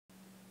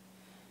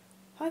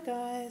Hi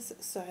guys,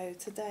 so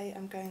today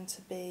I'm going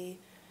to be,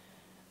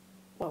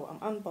 well,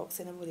 I'm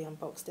unboxing, I've already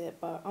unboxed it,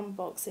 but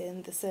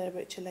unboxing the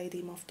Ritcher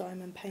Lady Moth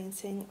diamond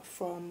painting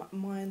from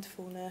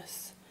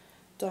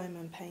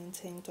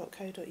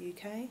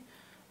mindfulnessdiamondpainting.co.uk.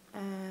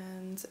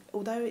 And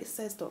although it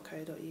says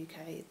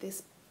 .co.uk,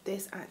 this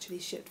actually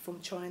shipped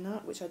from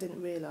China, which I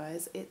didn't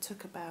realise. It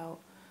took about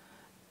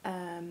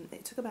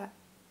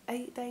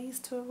 8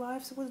 days to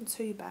arrive, so it wasn't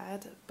too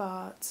bad,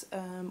 but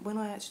when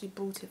I actually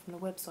bought it from the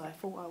website, I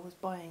thought I was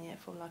buying it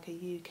from like a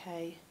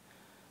UK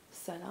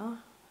seller,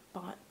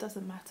 but it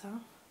doesn't matter,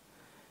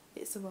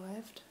 it's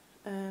arrived.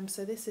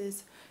 So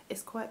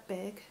it's quite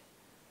big.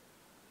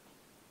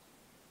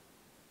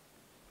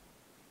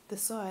 The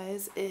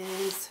size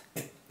is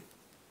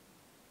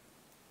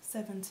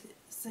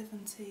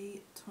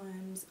 70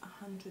 times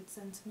 100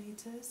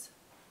 centimetres.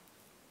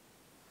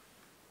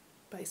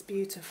 But it's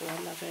beautiful, I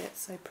love it,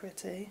 so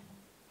pretty.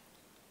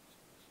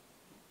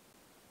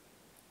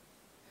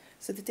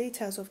 So the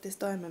details of this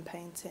diamond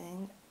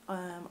painting,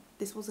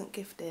 this wasn't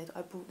gifted,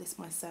 I bought this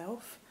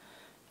myself.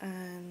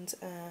 And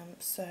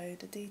so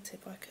the detail,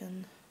 if I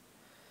can...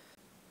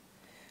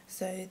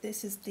 So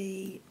this is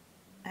the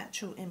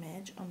actual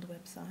image on the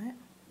website.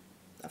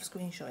 I've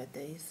screenshotted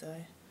these,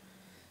 so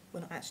we're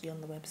not actually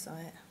on the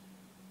website.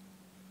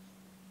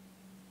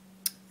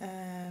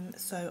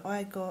 So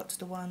I got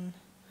the one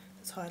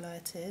that's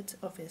highlighted,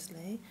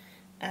 obviously,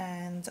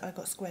 and I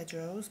got square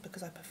drills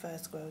because I prefer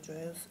square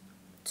drills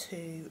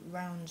to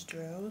round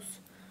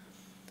drills,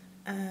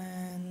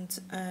 and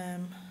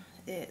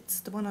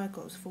it's the one I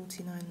got was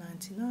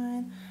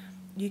 $49.99.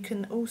 You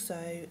can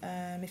also,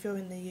 if you're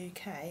in the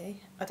UK,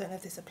 I don't know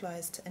if this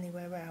applies to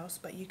anywhere else,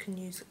 but you can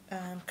use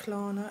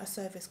Klarna, a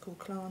service called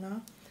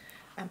Klarna,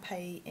 and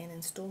pay in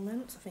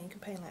instalments. I think you can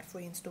pay in like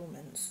 3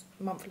 instalments,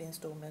 monthly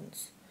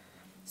instalments.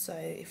 So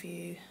if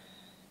you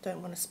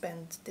don't want to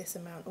spend this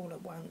amount all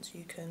at once,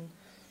 you can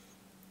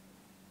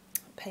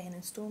pay in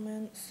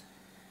instalments.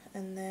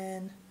 And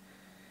then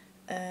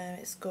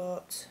it's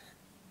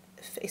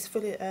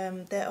fully,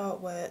 their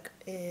artwork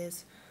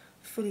is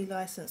fully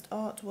licensed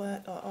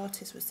artwork. Our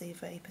artists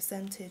receive a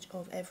percentage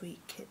of every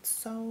kit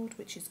sold,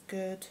 which is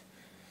good.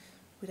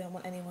 We don't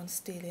want anyone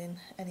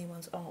stealing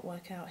anyone's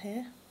artwork out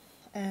here.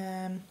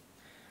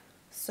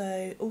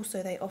 So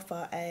also they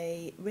offer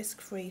a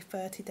risk-free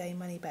 30-day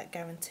money-back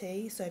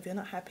guarantee. So if you're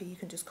not happy, you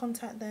can just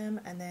contact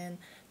them and then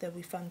they'll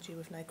refund you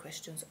with no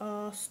questions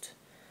asked.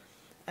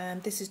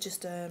 This is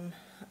just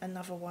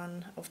another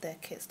one of their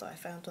kits that I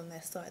found on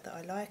their site that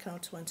I like, and I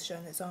just wanted to show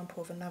an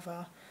example of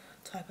another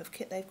type of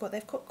kit they've got.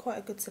 They've got quite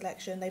a good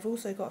selection. They've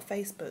also got a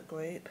Facebook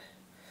group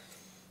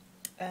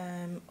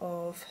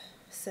of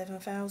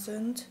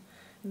 7,000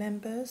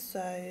 members,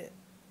 so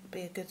it'll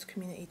be a good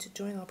community to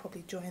join. I'll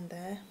probably join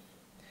there.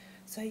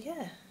 So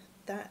yeah,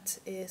 that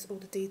is all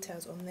the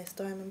details on this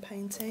diamond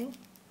painting.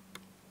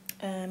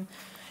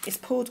 It's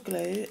poured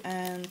glue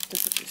and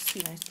it's,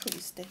 you know, it's pretty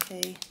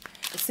sticky.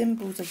 The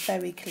symbols are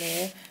very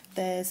clear.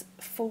 There's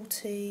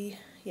 40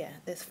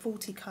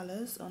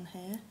 colours on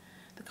here.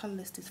 The colour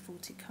list is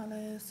 40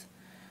 colours.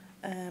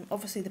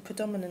 Obviously the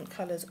predominant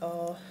colours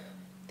are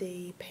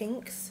the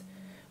pinks,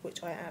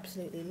 which I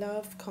absolutely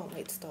love. Can't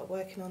wait to start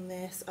working on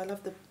this. I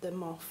love the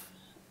moth.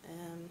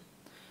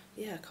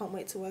 Yeah, I can't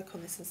wait to work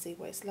on this and see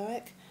what it's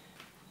like.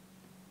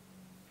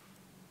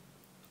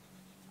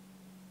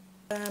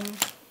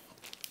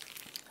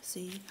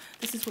 See,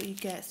 this is what you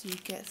get. So you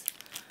get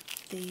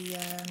the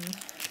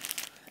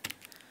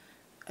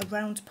a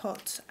round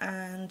pot,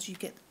 and you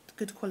get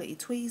good quality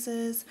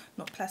tweezers,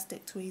 not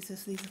plastic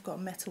tweezers. These have got a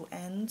metal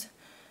end,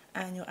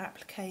 and your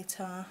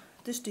applicator,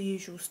 just the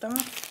usual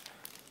stuff.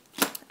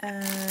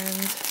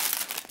 And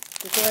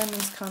the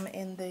diamonds come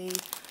in the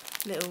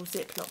little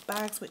Ziploc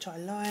bags, which I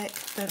like.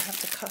 Don't have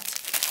to cut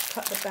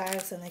the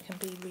bags, and they can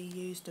be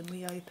reused and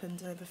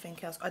reopened and everything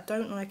else. I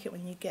don't like it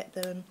when you get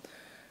them,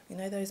 you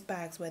know, those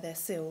bags where they're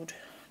sealed,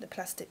 the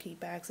plasticky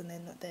bags, and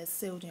then they're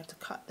sealed and you have to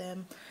cut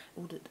them.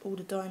 All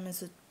the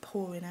diamonds are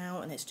pouring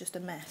out and it's just a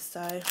mess.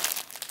 So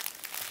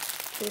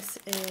this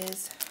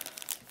is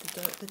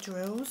the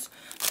drills.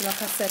 So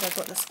like I said, I've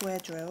got the square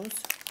drills,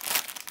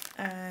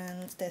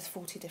 and there's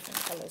 40 different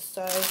colours.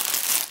 So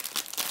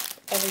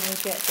and then you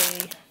get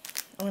the,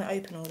 I'm going to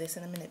open all this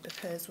in a minute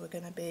because we're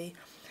going to be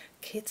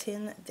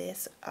kitting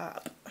this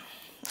up.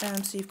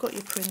 So you've got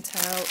your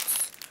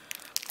printouts.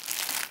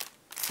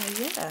 So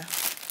yeah,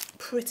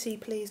 pretty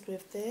pleased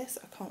with this.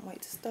 I can't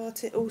wait to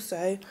start it.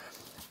 Also,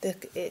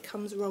 it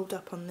comes rolled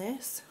up on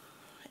this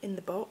in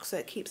the box, so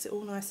it keeps it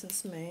all nice and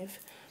smooth.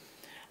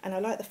 And I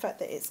like the fact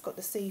that it's got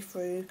the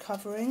see-through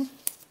covering,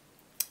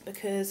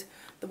 because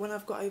the one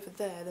I've got over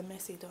there, the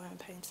messy diamond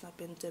painting I've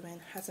been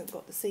doing, hasn't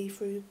got the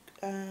see-through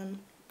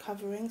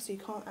covering, so you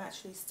can't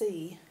actually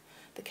see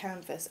the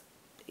canvas,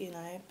 you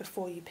know,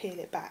 before you peel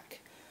it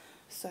back.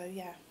 So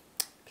yeah,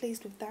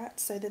 pleased with that.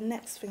 So the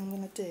next thing I'm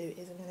going to do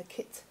is I'm going to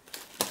kit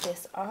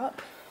this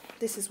up.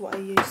 This is what I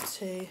use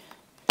to,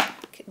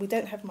 we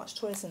don't have much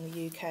choice in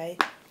the UK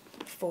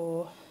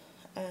for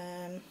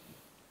the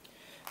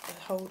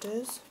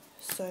holders,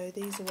 so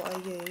these are what I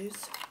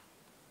use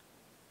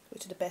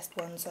which are the best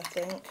ones I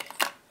think.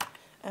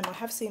 I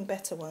have seen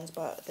better ones,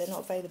 but they're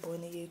not available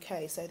in the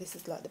UK, so this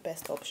is like the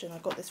best option. I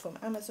got this from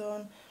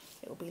Amazon.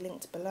 It will be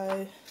linked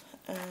below.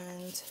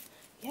 And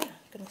yeah,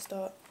 I'm going to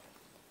start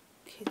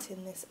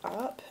kitting this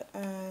up,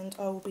 and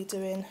I will be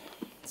doing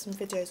some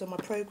videos on my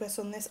progress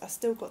on this. I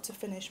still got to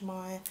finish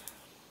my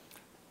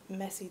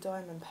messy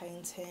diamond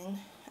painting,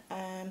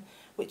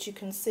 which you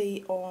can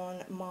see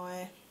on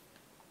my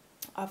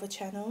other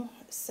channel,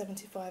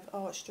 75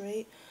 Art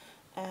Street,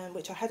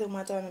 which I had all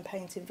my diamond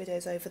painting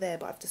videos over there,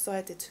 but I've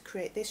decided to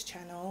create this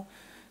channel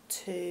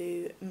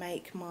to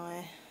make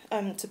my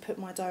to put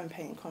my diamond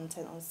painting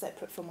content on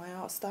separate from my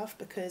art stuff,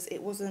 because I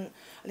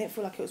didn't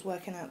feel like it was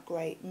working out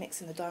great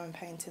mixing the diamond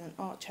painting and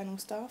art channel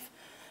stuff,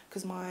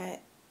 because my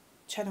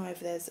channel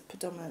over there is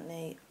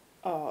predominantly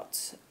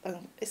art,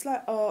 it's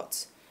like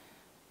art,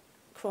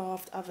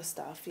 craft, other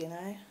stuff, you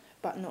know,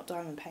 but not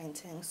diamond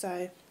painting.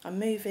 So I'm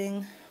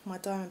moving my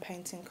diamond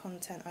painting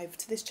content over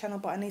to this channel,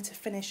 but I need to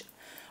finish.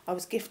 I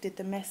was gifted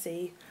the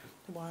messy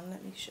one,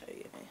 let me show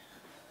you.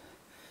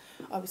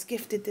 I was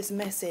gifted this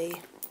messy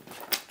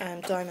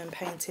diamond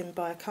painting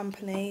by a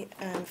company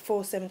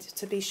for to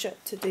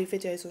do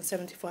videos on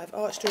 75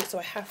 Art Street, so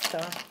I have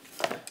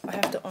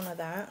to honour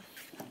that.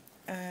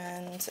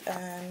 And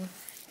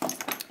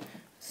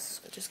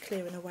just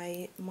clearing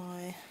away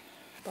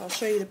but I'll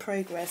show you the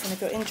progress, and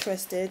if you're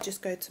interested,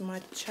 just go to my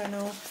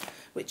channel,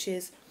 which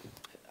is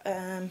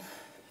I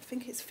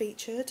think it's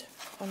featured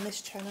on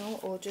this channel,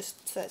 or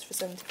just search for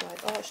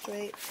 75 Art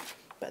Street.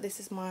 But this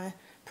is my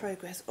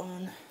progress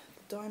on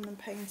the diamond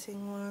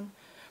painting one.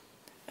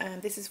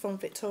 This is from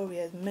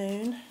Victoria's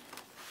Moon,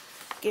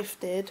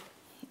 gifted,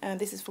 and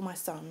this is for my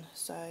son,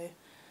 so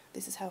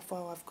this is how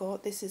far I've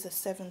got. This is a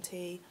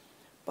 70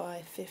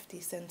 by 50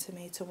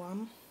 centimetre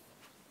one,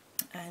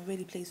 and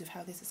really pleased with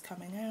how this is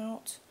coming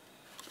out.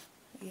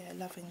 Yeah,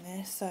 loving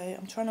this. So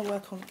I'm trying to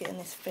work on getting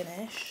this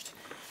finished,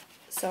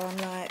 so I'm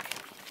like,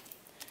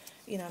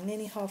 you know, I'm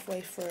nearly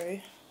halfway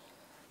through.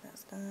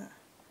 That's that.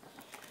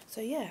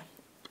 So yeah,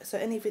 so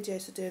any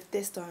videos to do with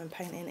this diamond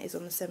painting is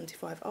on the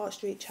 75 Art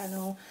Street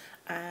channel,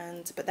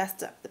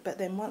 but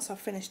then once I've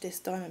finished this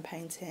diamond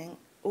painting,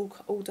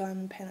 all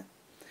diamond paint,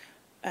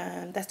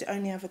 that's the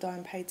only other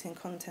diamond painting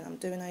content I'm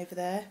doing over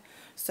there.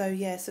 So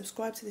yeah,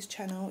 subscribe to this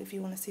channel if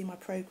you want to see my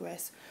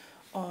progress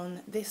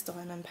on this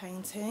diamond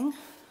painting.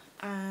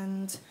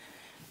 And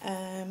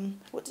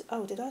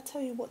did I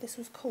tell you what this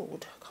was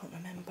called? I can't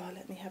remember.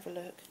 Let me have a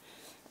look.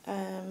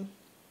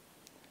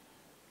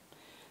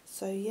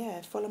 So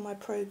yeah, follow my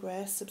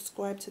progress,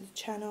 subscribe to the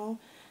channel,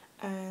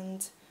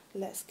 and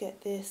let's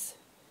get this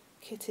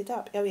kitted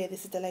up. Oh yeah,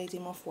 this is the Lady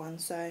Moth one,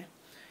 so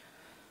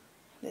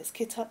let's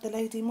kit up the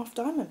Lady Moth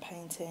diamond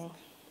painting.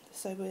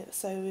 So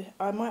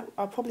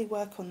I'll probably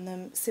work on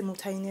them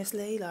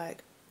simultaneously,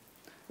 like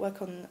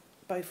work on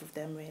both of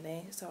them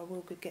really. So I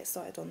will get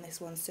started on this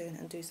one soon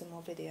and do some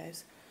more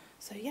videos.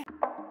 So yeah.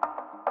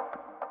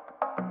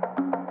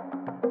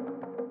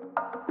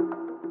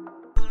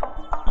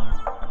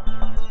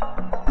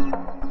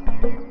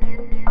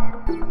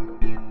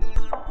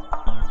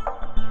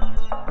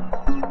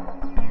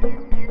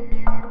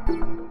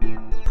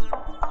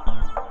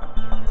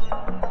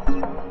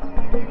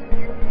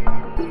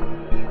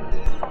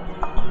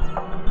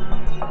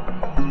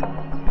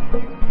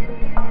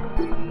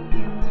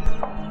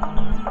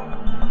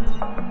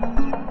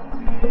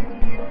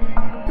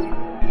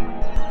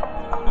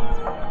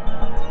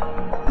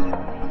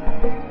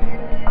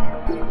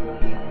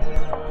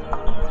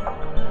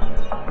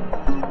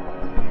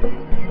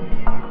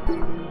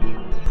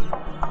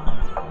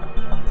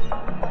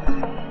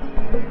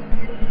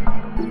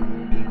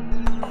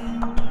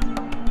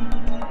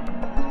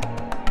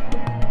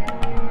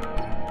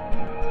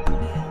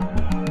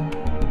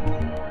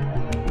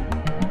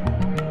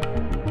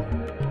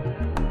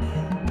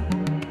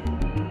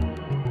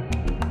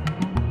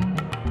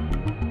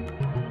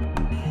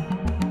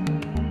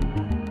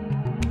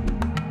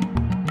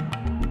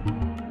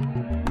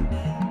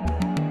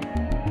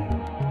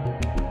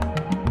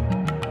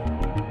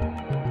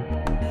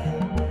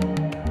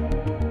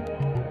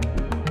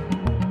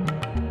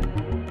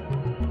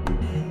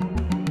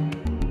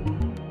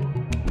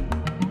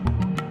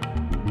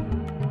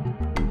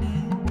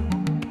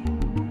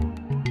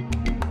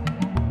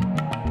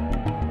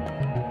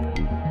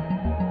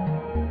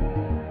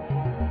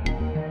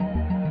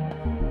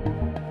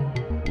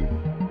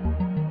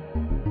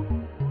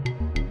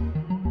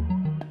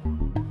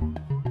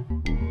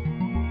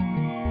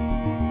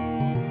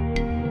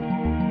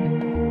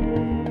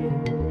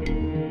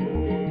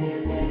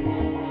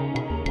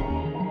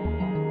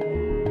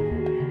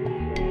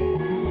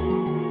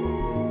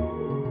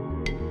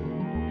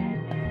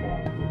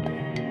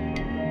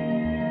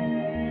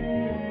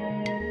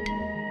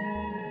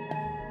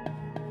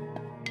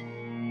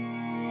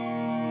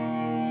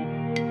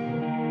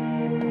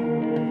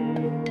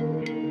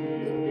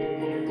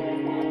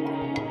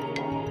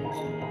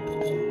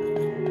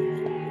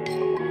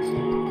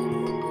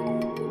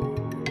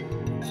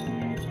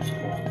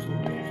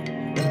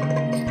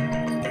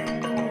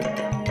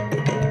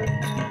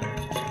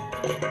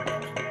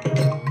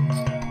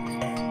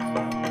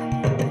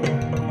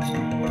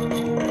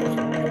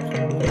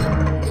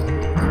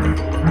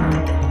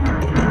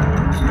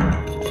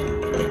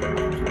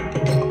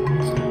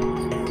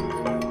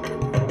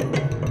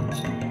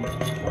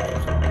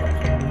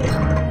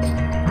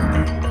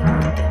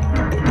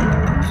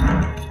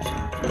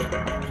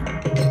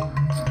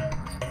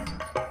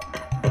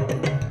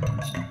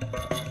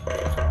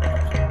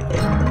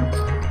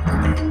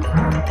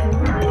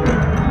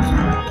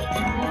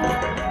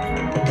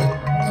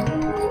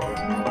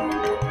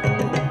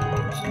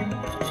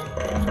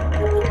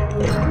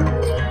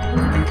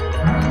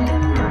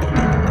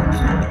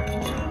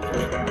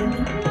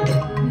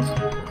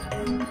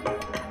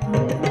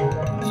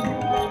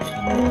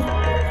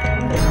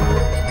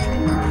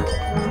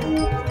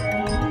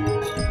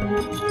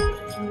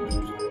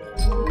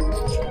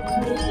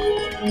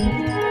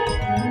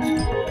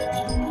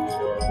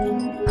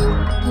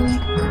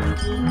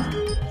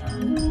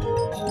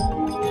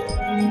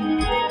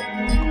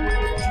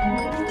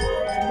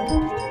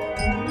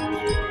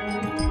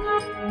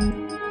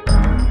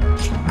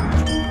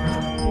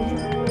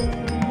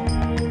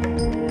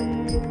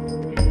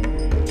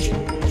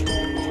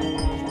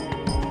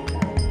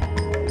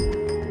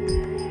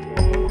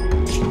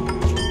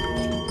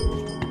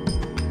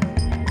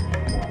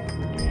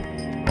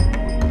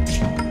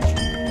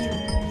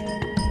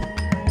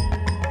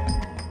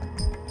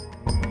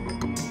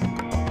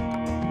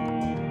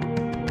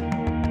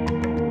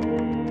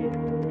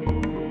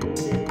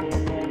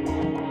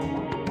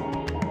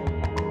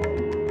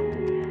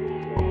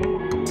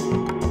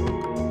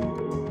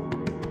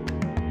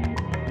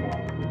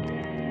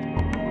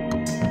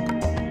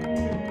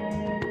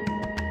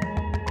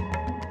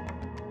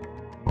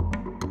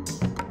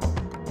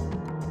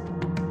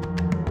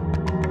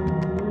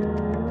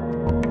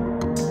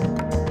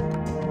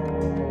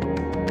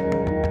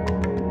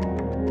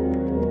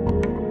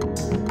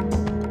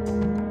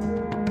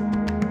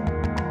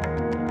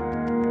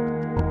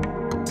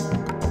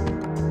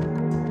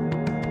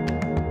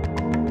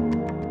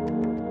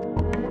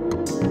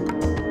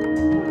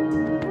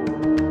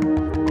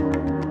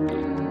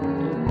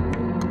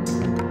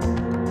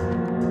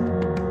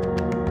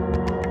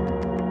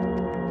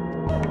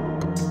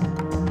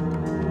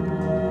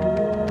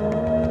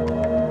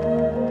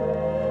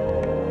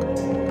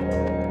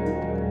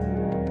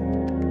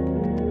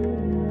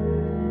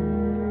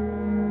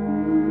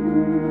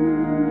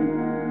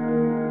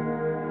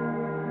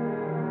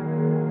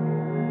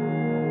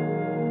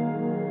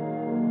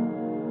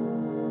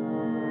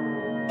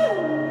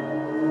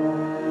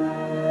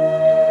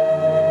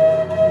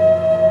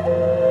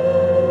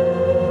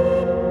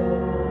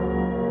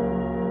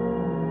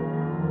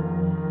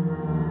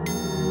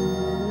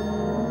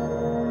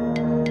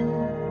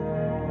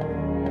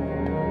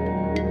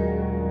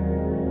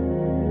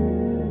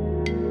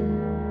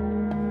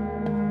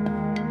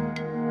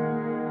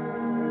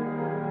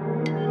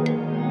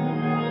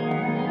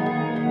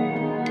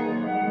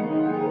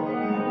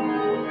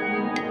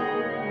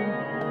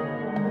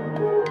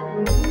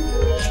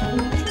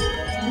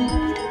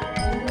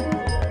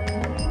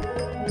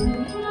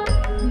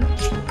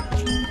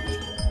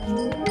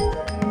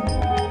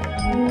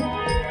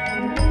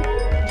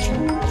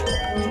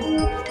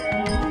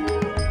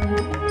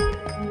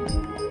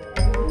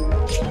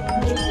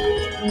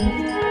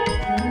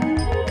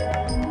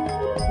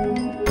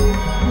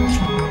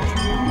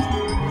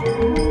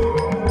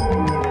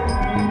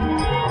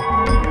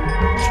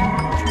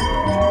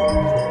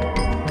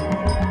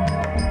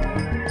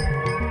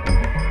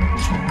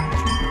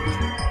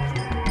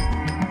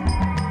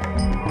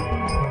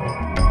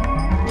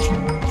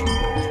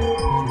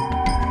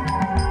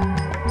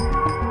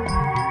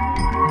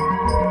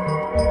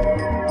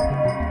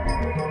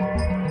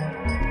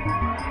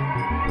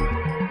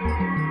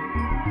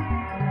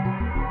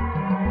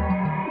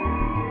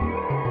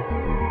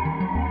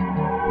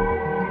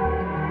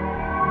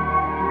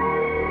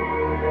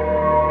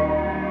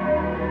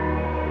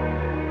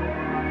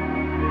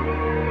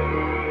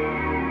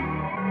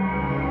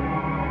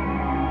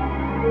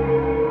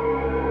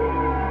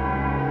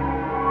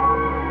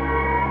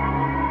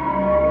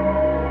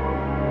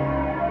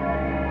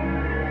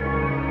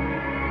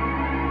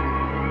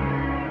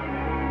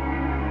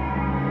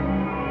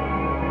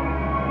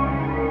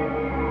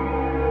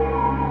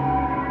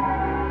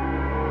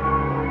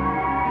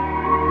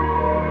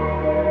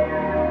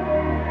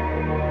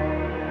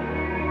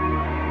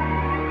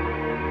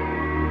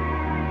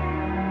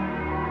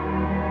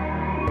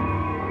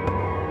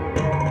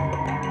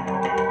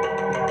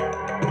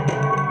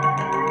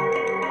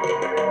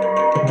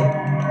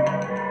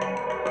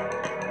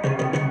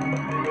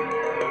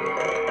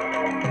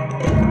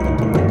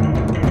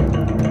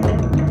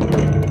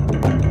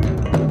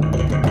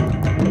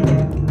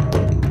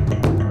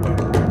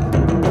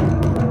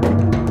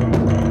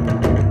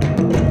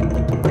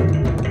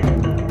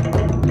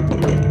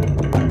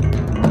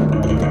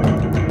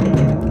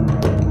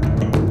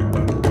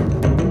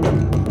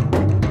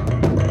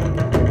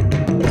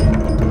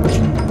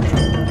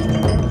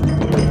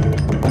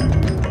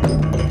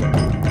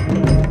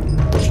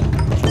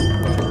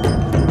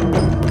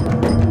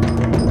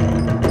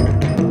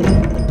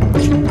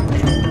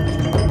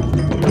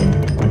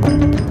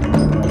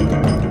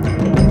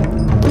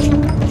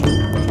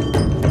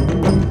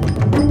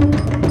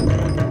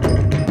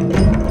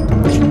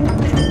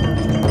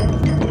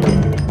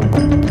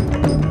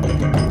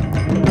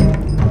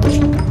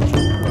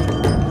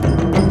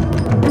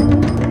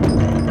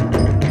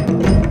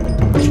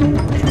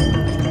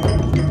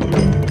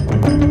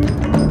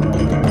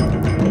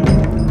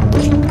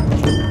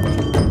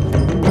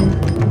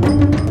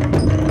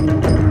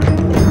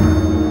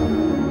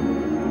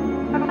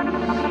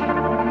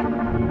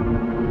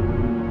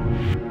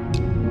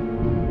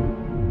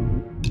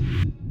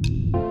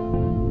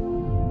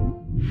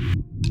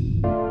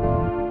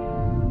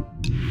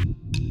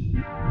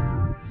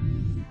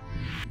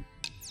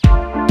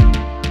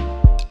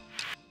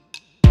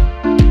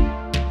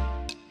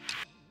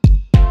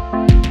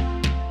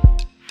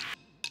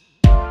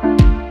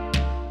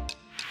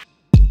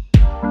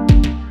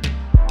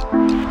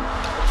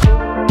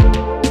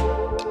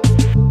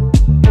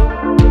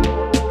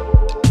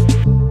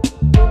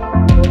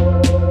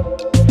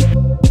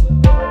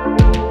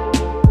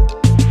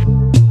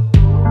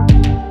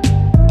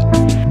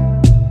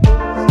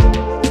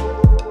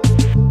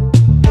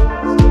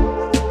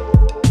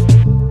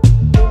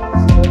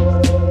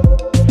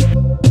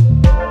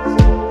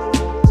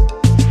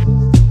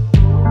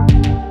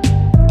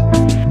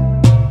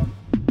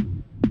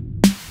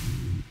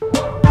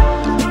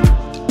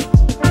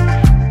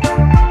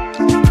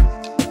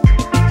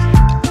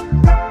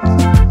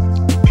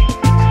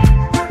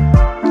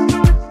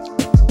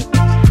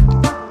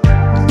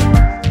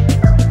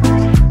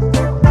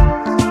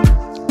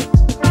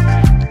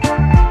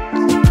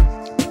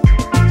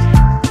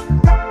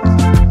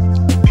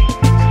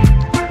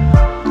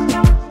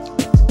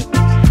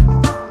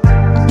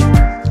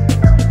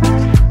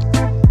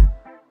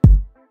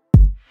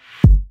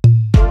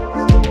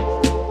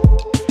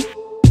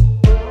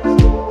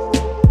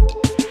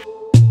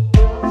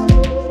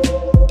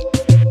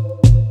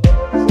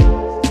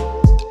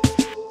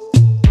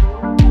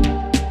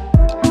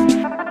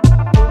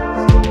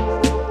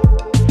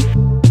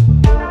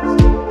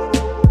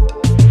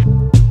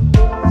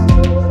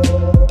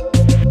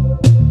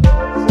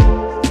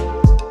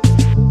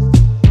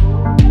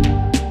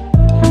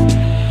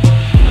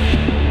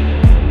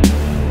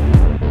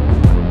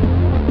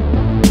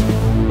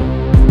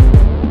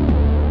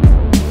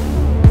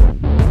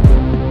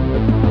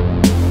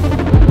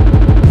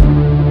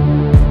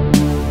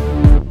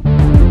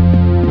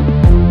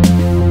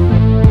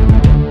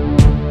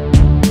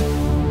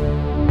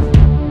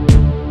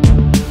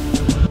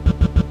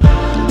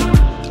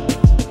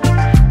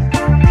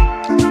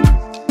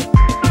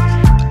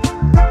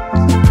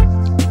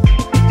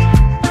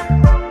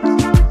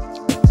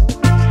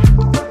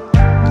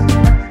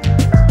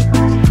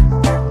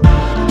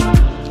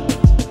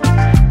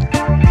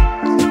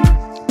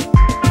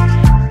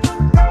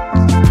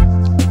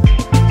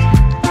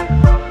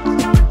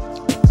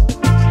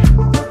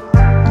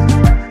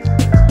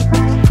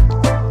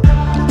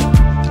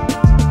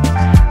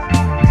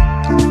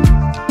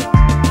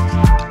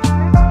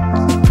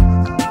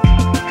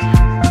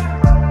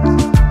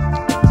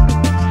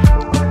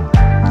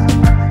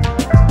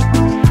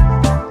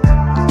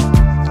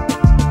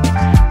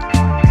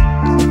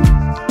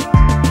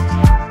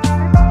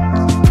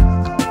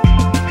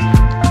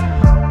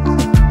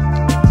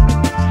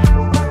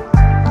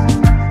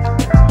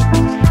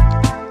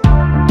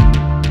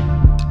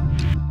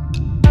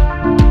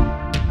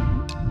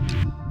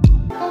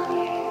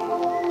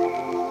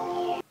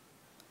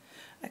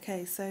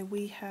 Okay, so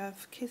we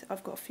have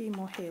I've got a few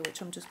more here, which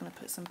I'm just going to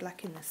put some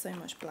black in. There's so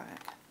much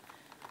black.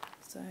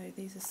 So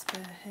these are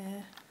spare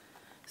here.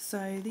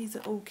 So these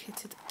are all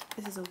kitted.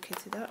 This is all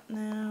kitted up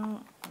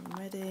now. I'm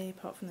ready,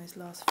 apart from those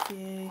last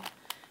few.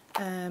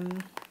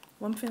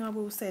 One thing I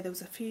will say, there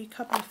was a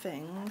couple of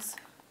things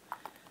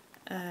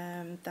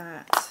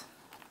that,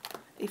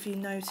 if you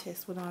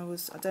noticed when I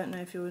don't know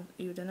if you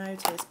would have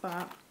noticed,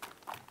 but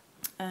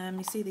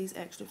you see these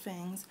extra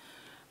things.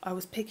 I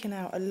was picking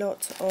out a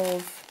lot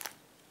of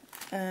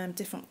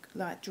different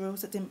like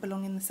drills that didn't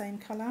belong in the same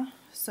colour.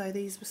 So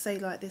these, say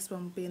like this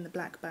one would be in the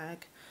black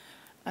bag.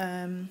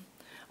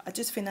 I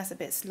just think that's a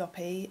bit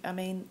sloppy. I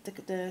mean,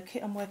 the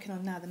kit I'm working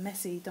on now, the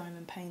messy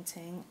diamond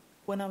painting,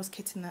 when I was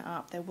kitting that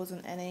up, there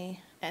wasn't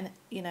any, and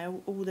you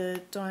know, all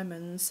the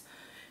diamonds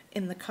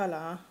in the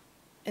colour,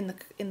 in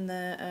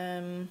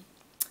the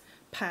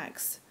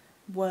packs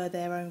were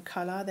their own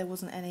colour. There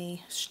wasn't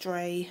any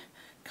stray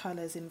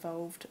colours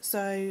involved,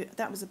 so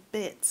that was a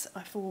bit,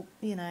 I thought,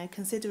 you know,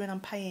 considering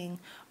I'm paying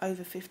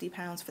over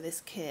 £50 for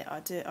this kit,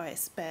 I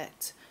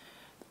expect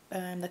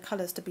the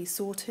colours to be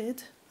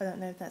sorted. I don't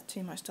know if that's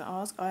too much to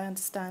ask. I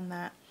understand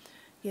that,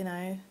 you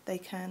know, they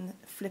can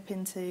flip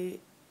into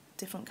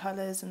different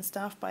colours and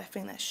stuff, but I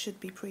think that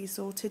should be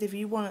pre-sorted. If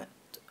you want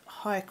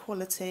high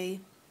quality,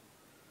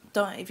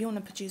 if you want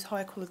to produce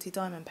high quality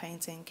diamond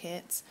painting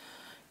kits,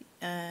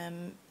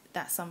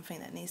 that's something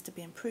that needs to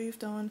be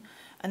improved on.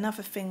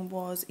 Another thing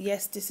was,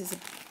 yes, this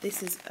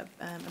is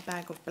a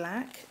bag of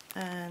black,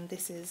 and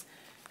this is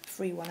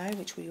 310,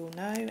 which we all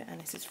know,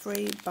 and this is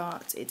free,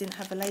 but it didn't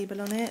have a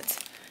label on it.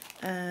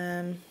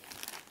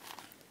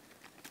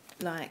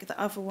 Like the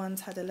other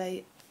ones had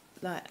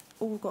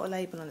all got a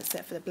label on it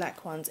except for the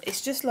black ones.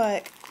 It's just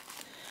like,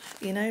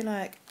 you know,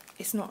 like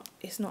it's not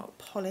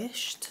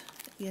polished,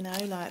 you know,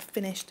 like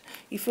finished.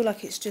 You feel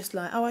like it's just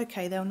like, oh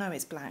okay, they'll know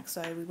it's black,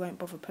 so we won't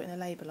bother putting a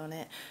label on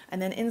it. And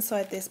then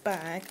inside this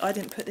bag, I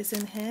didn't put this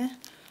in here,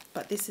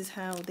 but this is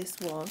how this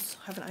was.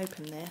 I haven't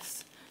opened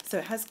this.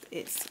 So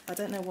I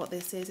don't know what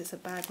this is. It's a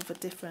bag with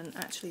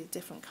actually a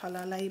different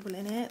colour label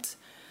in it.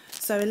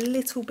 So a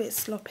little bit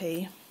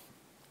sloppy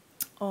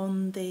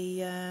on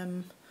the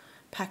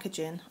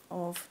packaging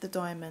of the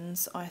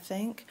diamonds, I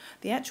think.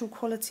 The actual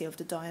quality of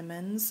the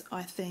diamonds,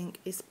 I think,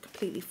 is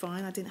completely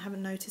fine. I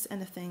haven't noticed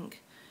anything.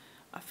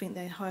 I think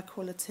they're high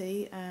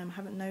quality.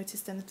 Haven't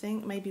noticed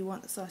anything. Maybe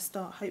once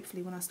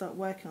hopefully when I start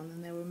working on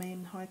them, they'll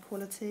remain high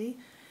quality.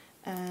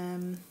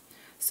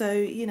 So,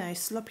 you know,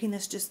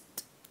 sloppiness just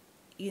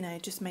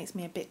makes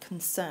me a bit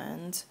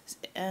concerned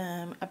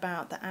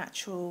about the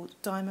actual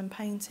diamond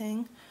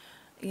painting.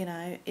 You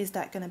know, is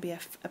that going to be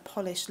a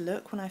polished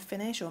look when I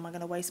finish, or am I going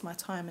to waste my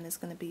time and there's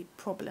going to be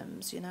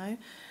problems, you know?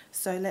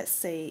 So let's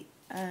see,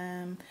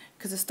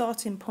 because the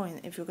starting point,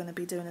 if you're going to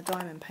be doing a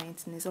diamond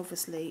painting, is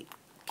obviously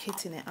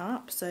kitting it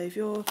up. So if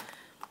you're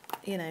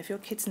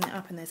kitting it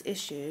up and there's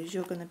issues,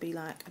 you're going to be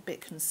like a bit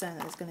concerned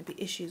that there's going to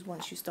be issues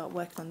once you start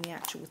working on the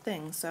actual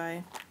thing.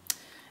 So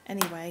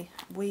anyway,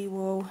 we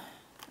will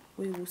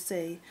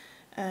see.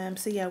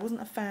 So yeah, I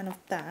wasn't a fan of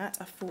that.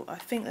 I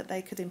think that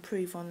they could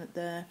improve on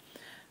the,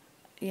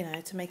 you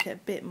know, to make it a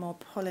bit more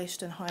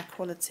polished and high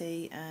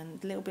quality,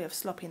 and a little bit of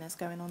sloppiness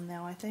going on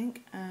now, I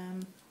think.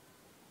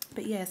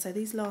 But yeah, so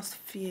these last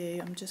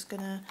few, I'm just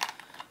gonna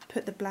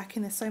put the black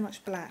in. There's so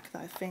much black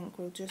that I think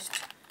we'll just,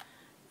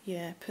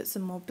 yeah, put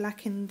some more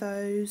black in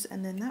those,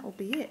 and then that will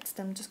be it.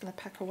 Then I'm just going to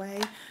pack away.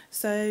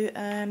 So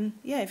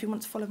yeah, if you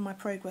want to follow my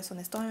progress on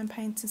this diamond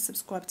painting,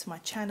 subscribe to my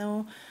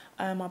channel.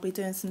 I'll be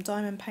doing some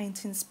diamond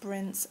painting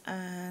sprints,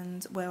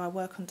 and where I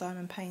work on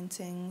diamond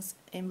paintings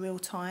in real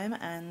time,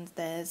 and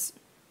there's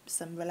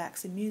some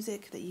relaxing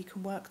music that you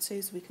can work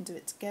to, so we can do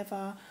it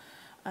together.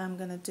 I'm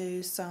going to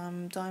do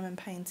some diamond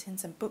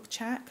paintings and book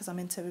chat, because I'm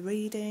into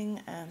reading,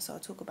 so I'll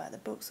talk about the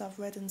books I've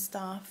read and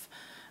stuff.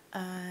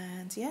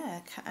 And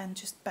yeah, and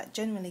just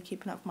generally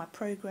keeping up with my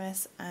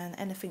progress, and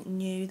anything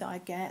new that I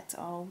get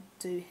I'll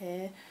do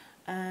here.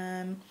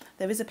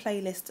 There is a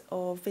playlist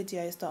of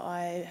videos that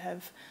I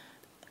have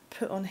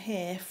put on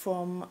here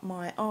from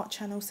my art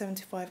channel,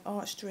 75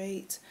 Art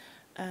Street,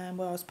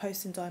 where I was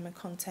posting diamond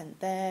content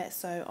there.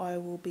 So I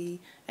will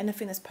be,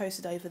 anything that's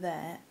posted over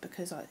there,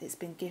 because it's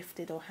been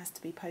gifted or has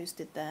to be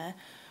posted there,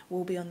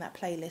 will be on that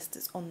playlist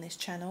that's on this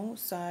channel.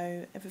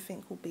 So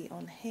everything will be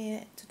on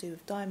here to do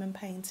with diamond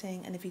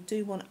painting. And if you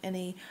do want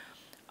any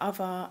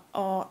other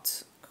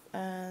art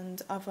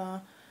and I've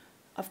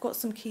got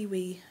some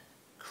Kiwi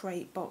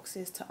crate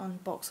boxes to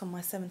unbox on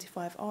my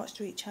 75 Art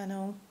Street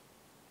channel,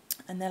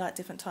 and they're like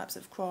different types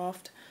of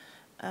craft.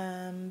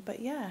 But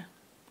yeah,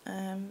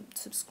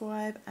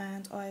 subscribe,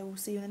 and I will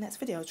see you in the next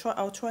video.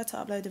 I'll try to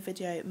upload a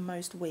video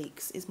most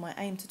weeks. Is my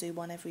aim to do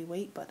one every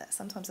week, but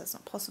sometimes that's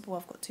not possible.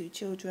 I've got 2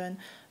 children,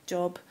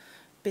 job,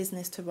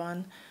 business to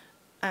run,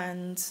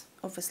 and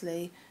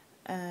obviously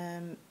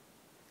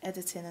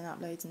editing and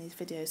uploading these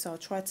videos. So I'll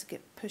try to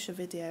push a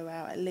video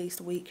out at least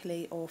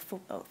weekly or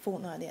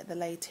fortnightly at the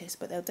latest,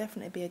 but there'll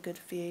definitely be a good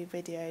few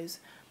videos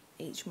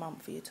each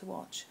month for you to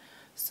watch.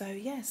 So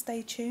yeah,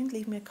 stay tuned.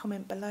 Leave me a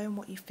comment below on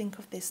what you think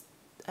of this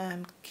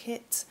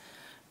kit.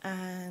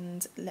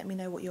 and let me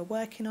know what you're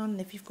working on,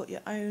 and if you've got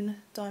your own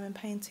diamond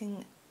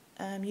painting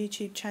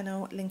YouTube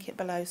channel, link it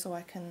below so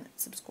I can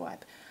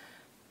subscribe.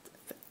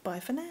 Bye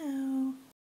for now.